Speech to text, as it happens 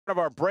of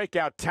our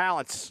breakout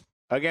talents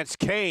against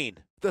Kane.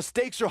 The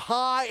stakes are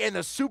high and the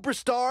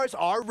superstars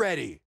are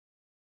ready.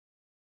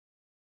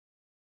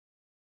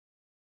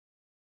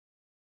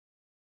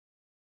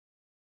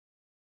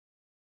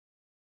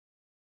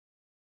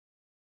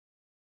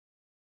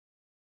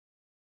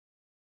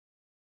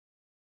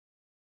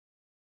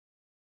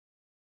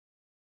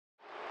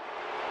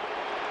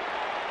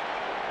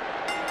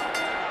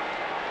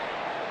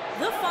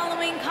 The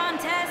following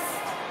contest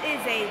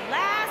is a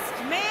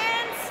last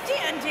man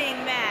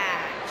standing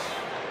match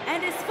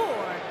and is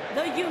for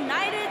the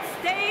United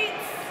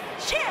States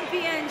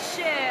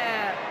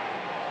Championship.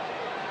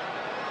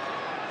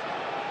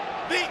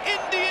 The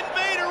Indie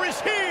Invader is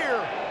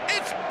here.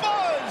 It's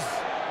Buzz.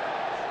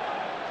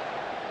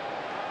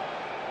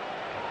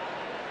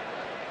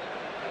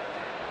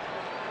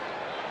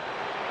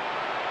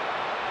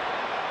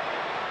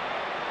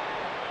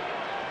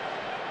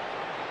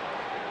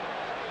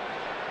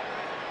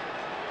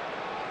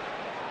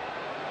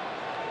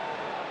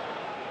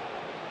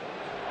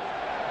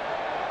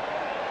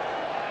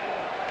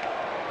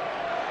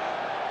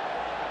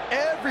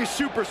 Every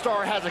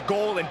superstar has a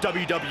goal in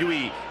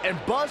WWE, and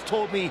Buzz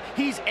told me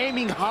he's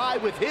aiming high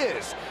with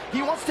his.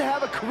 He wants to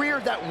have a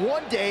career that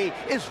one day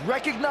is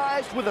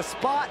recognized with a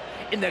spot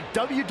in the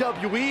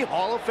WWE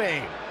Hall of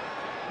Fame.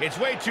 It's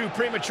way too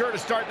premature to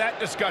start that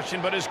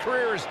discussion, but his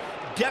career is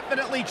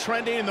definitely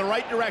trending in the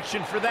right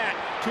direction for that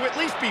to at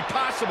least be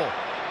possible.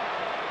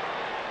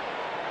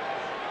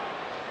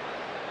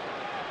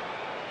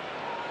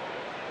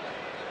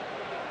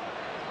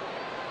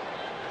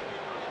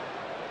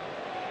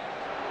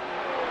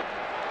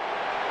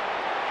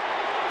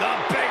 The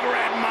Big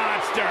Red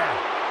Monster.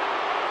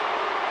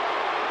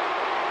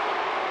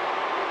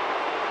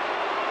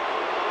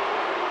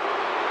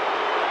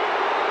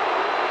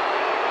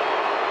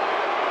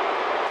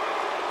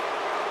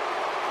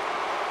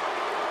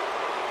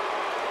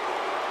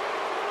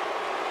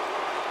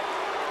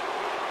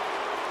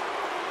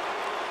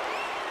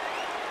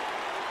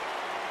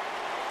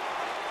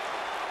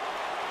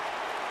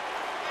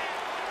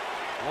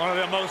 One of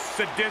the most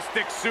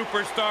sadistic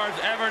superstars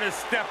ever to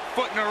step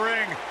foot in a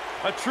ring.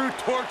 A true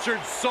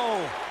tortured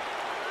soul.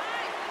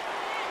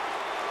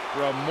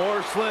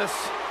 Remorseless,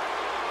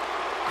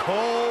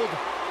 cold,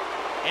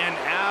 and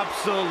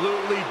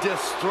absolutely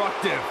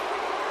destructive.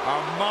 A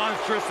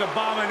monstrous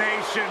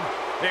abomination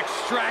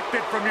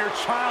extracted from your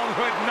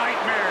childhood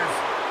nightmares.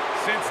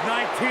 Since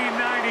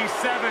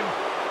 1997,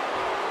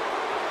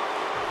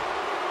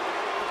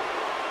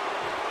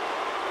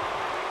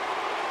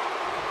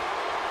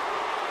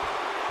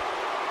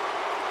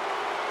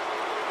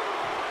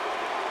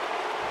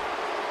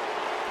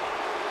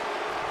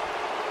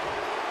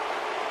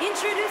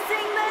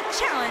 Introducing the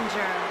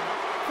challenger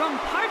from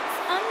parts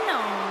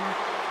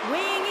unknown,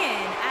 weighing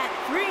in at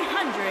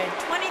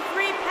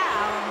 323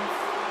 pounds,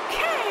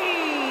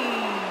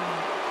 Kane!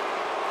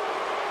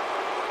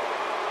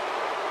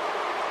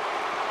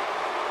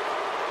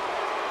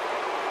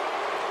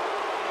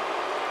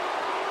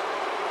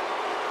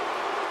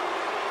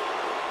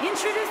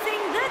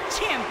 Introducing the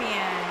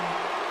champion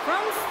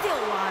from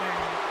Stillwater,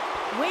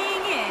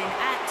 weighing in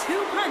at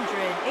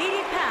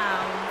 280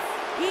 pounds,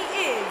 he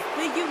is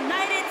the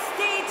United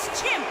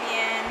States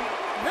Champion,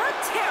 The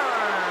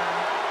Terror.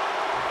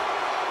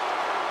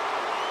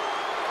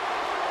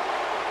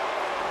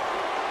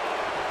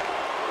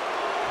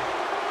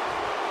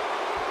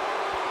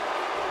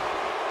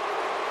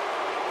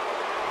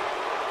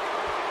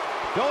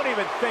 Don't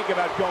even think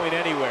about going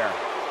anywhere.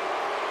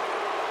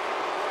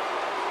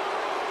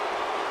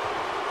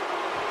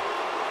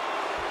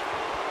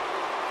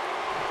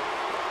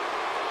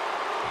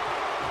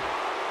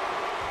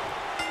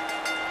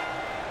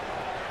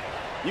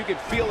 You can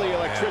feel the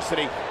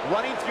electricity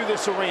running through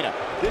this arena.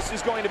 This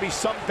is going to be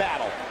some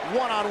battle.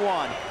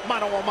 One-on-one,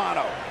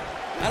 mano-a-mano.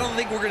 I don't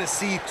think we're going to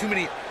see too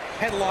many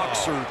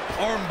headlocks or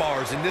arm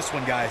bars in this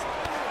one, guys.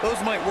 Those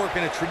might work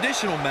in a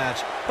traditional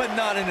match, but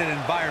not in an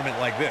environment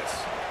like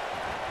this.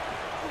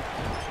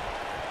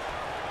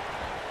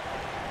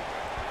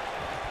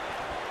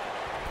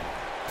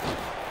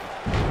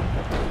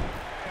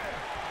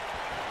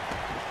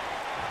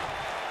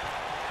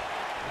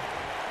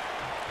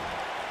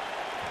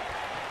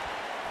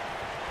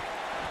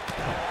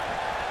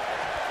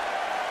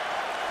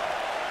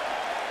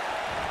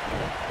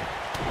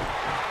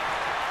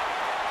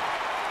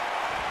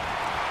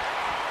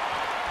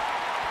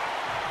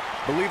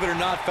 Believe it or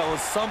not,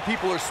 fellas, some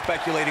people are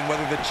speculating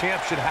whether the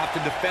champ should have to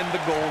defend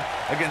the gold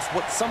against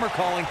what some are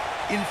calling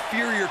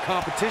inferior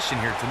competition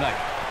here tonight.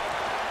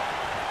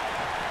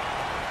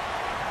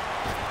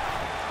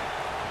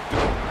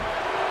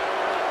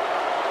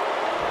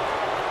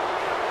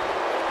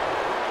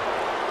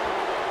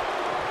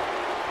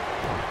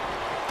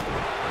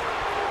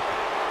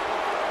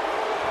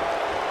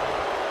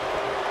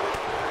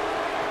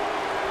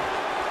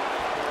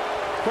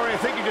 Corey, I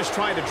think you're just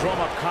trying to drum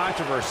up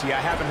controversy.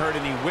 I haven't heard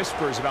any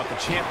whispers about the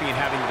champion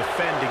having to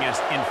defend against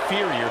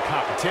inferior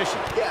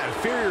competition. Yeah,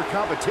 inferior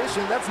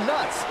competition, that's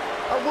nuts.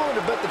 I'm willing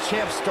to bet the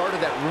champ started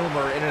that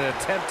rumor in an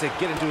attempt to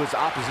get into his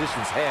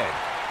opposition's head.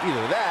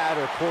 Either that,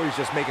 or Corey's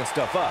just making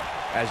stuff up,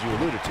 as you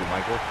alluded to,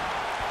 Michael.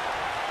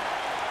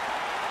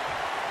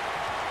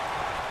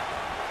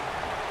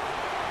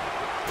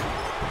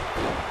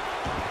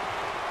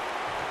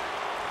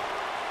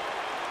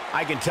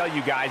 I can tell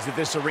you guys that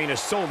this arena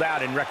sold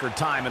out in record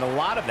time, and a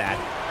lot of that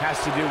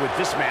has to do with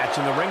this match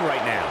in the ring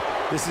right now.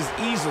 This is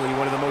easily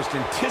one of the most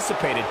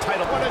anticipated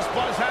title. What does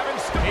Buzz have in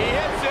store? He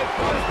hits it.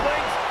 Buzz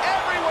brings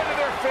everyone to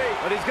their feet.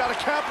 But he's got to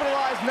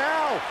capitalize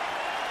now.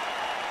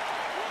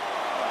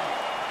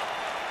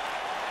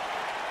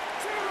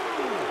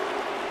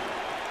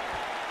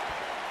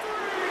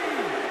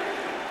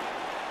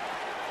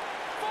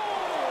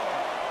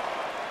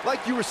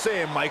 Like you were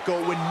saying,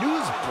 Michael, when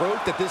news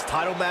broke that this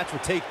title match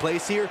would take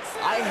place here,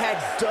 I had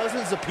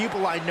dozens of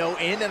people I know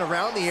in and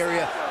around the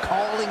area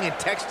calling and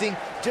texting,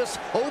 just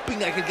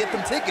hoping I could get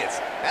them tickets.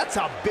 That's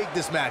how big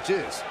this match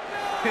is.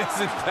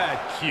 Isn't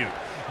that cute?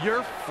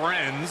 Your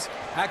friends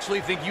actually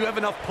think you have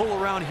enough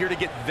pull around here to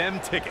get them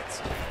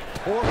tickets.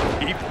 Poor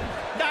people.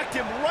 Knocked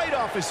him right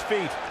off his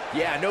feet.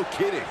 Yeah, no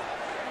kidding.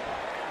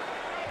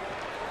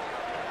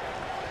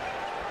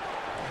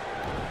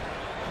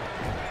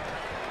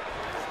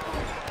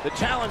 The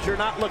challenger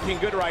not looking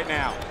good right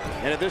now.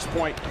 And at this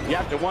point, you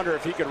have to wonder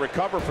if he can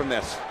recover from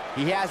this.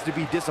 He has to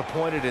be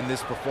disappointed in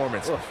this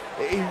performance.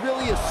 He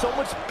really is so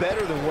much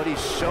better than what he's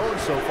shown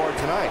so far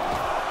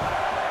tonight.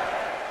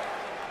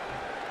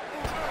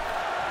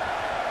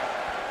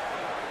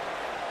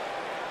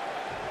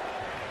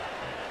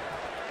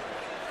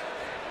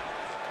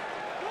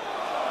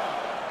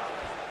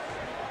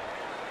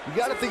 You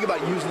got to think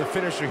about using the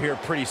finisher here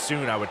pretty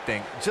soon, I would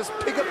think. Just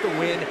pick up the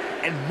win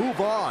and move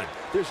on.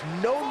 There's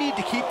no need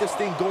to keep this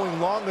thing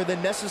going longer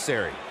than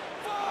necessary.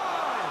 5,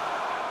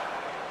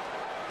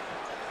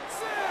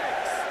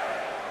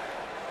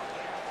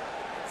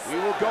 6. We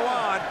will go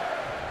on.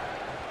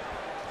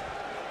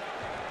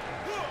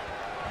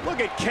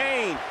 Look at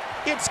Kane.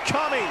 It's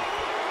coming.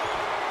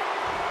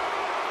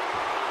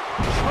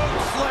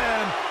 Choke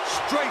slam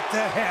straight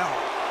to hell.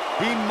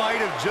 He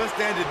might have just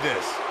ended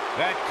this.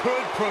 That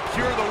could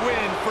procure the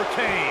win for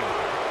Kane.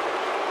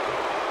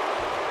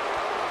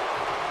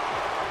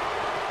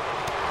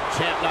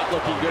 Champ not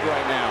looking good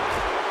right now.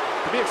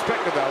 To be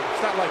expected, though. It's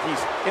not like he's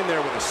in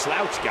there with a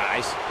slouch,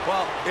 guys.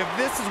 Well, if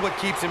this is what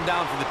keeps him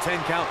down for the 10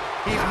 count,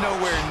 he's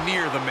nowhere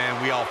near the man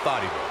we all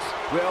thought he was.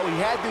 Well, he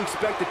had to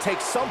expect to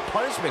take some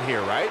punishment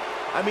here, right?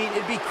 I mean,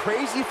 it'd be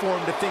crazy for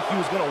him to think he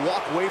was going to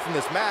walk away from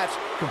this match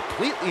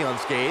completely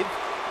unscathed.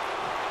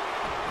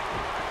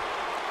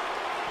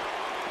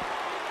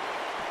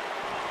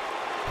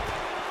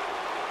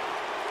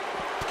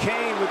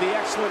 Kane with the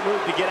excellent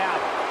move to get out.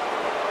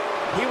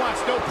 He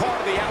wants no part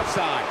of the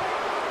outside.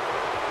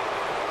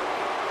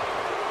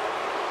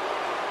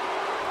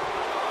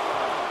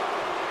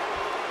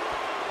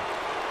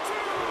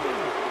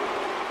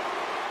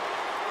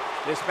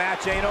 This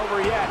match ain't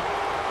over yet.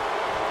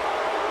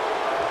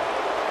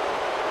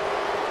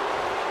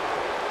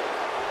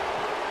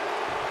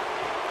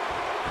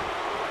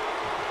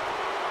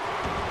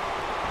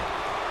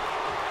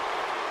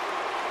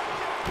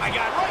 I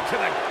got right to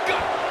the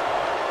gut.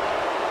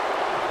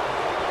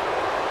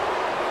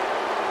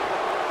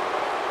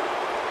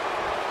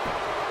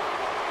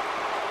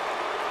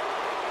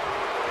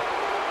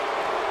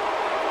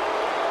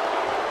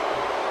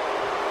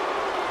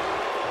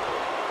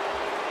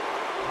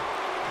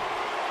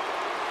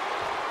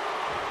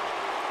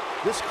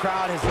 This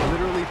crowd has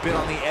literally been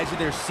on the edge of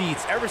their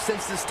seats ever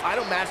since this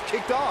title match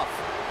kicked off.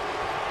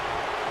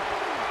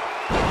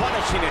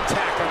 Punishing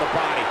attack on the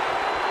body.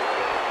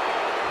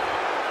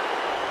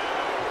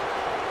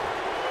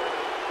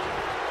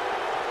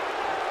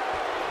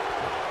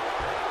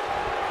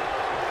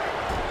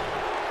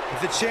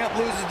 If the champ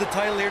loses the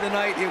title here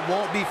tonight, it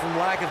won't be from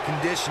lack of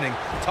conditioning.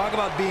 Talk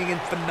about being in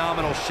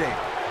phenomenal shape.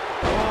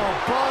 Oh,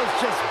 Buzz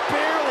just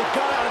barely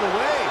got out of the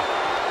way.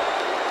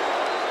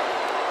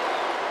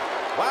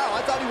 Wow,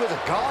 I thought he was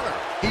a goner.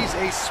 He's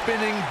a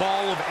spinning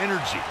ball of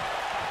energy.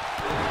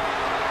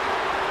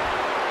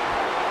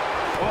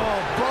 Oh,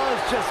 Buzz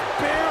just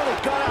barely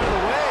got out of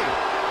the way.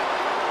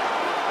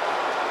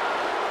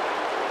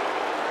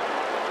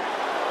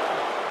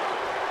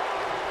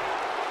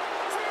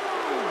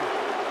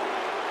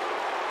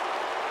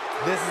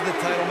 This is the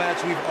title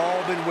match we've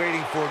all been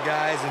waiting for,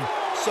 guys, and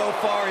so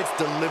far it's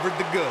delivered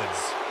the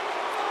goods.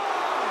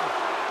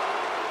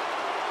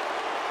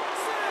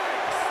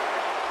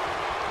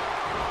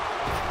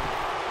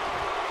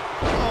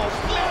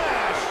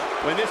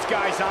 When this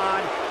guy's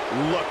on,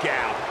 look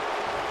out.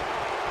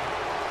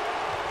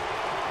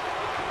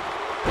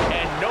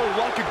 And no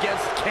luck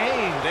against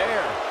Kane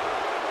there.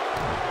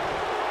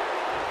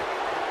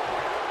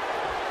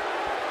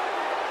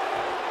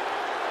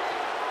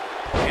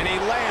 And he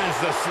lands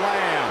the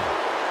slam.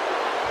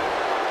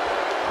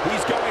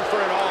 He's going for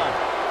it all.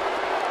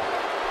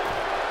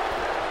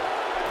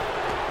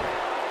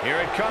 Here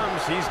it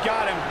comes. He's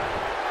got him.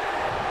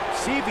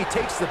 See if he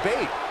takes the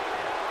bait.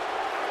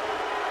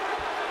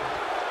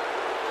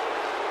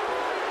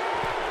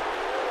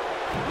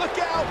 Look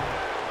out!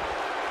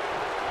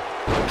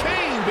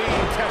 Kane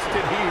being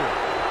tested here.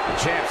 The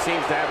champ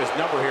seems to have his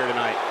number here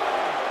tonight.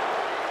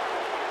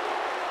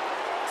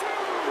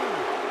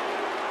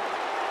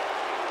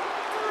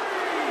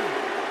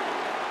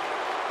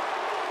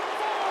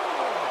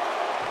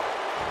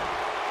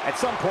 At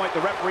some point, the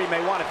referee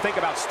may want to think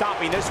about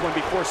stopping this one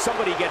before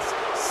somebody gets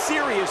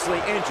seriously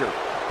injured.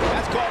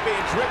 That's called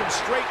being driven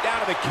straight down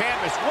to the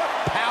canvas. What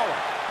power!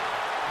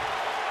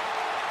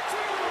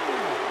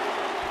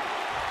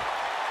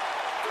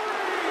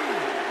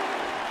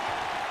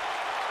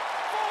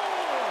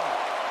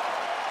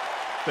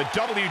 The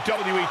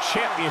WWE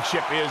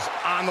Championship is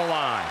on the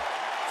line.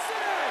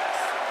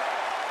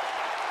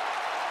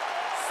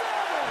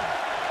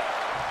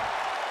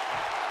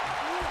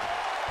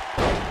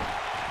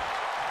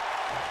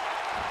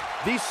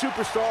 These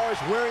superstars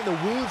wearing the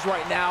wounds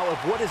right now of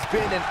what has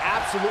been an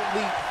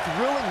absolutely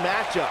thrilling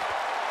matchup.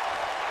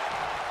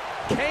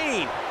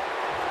 Kane.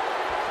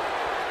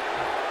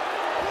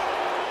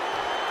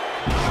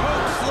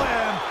 Choke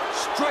slam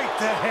straight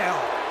to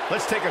hell.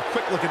 Let's take a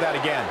quick look at that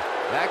again.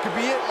 That could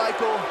be it,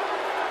 Michael.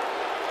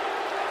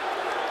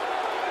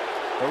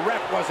 The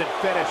ref wasn't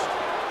finished.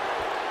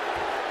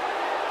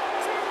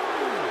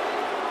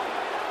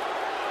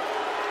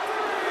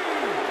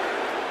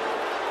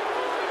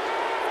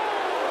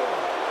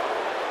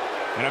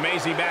 An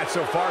amazing match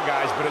so far,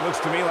 guys, but it looks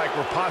to me like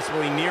we're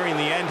possibly nearing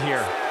the end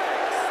here.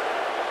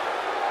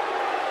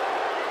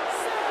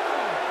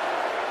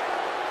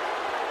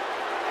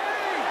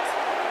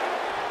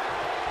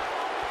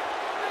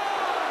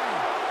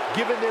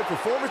 Given their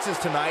performances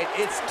tonight,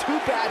 it's too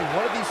bad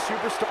one of these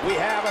superstars... We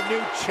have a new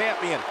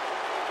champion.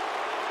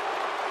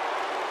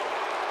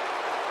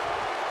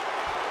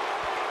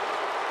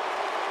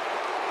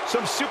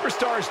 Some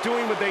superstars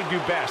doing what they do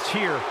best.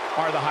 Here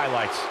are the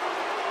highlights.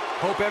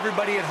 Hope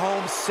everybody at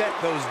home set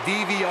those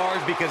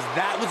DVRs, because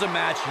that was a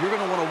match you're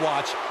going to want to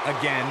watch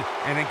again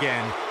and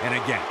again and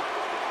again.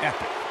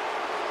 Epic.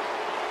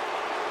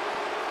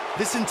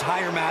 This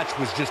entire match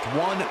was just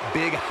one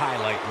big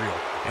highlight reel,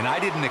 and I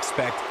didn't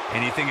expect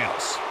anything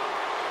else.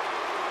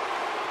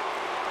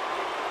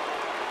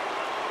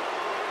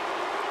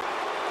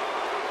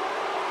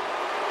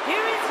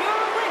 Here is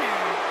your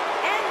winner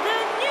and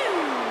the new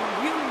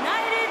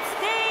United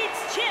States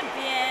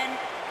Champion,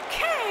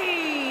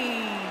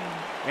 Kane.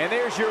 And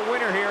there's your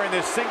winner here in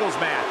this singles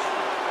match.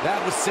 That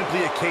was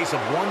simply a case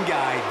of one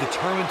guy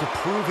determined to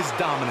prove his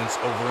dominance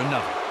over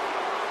another.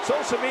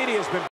 Social media has been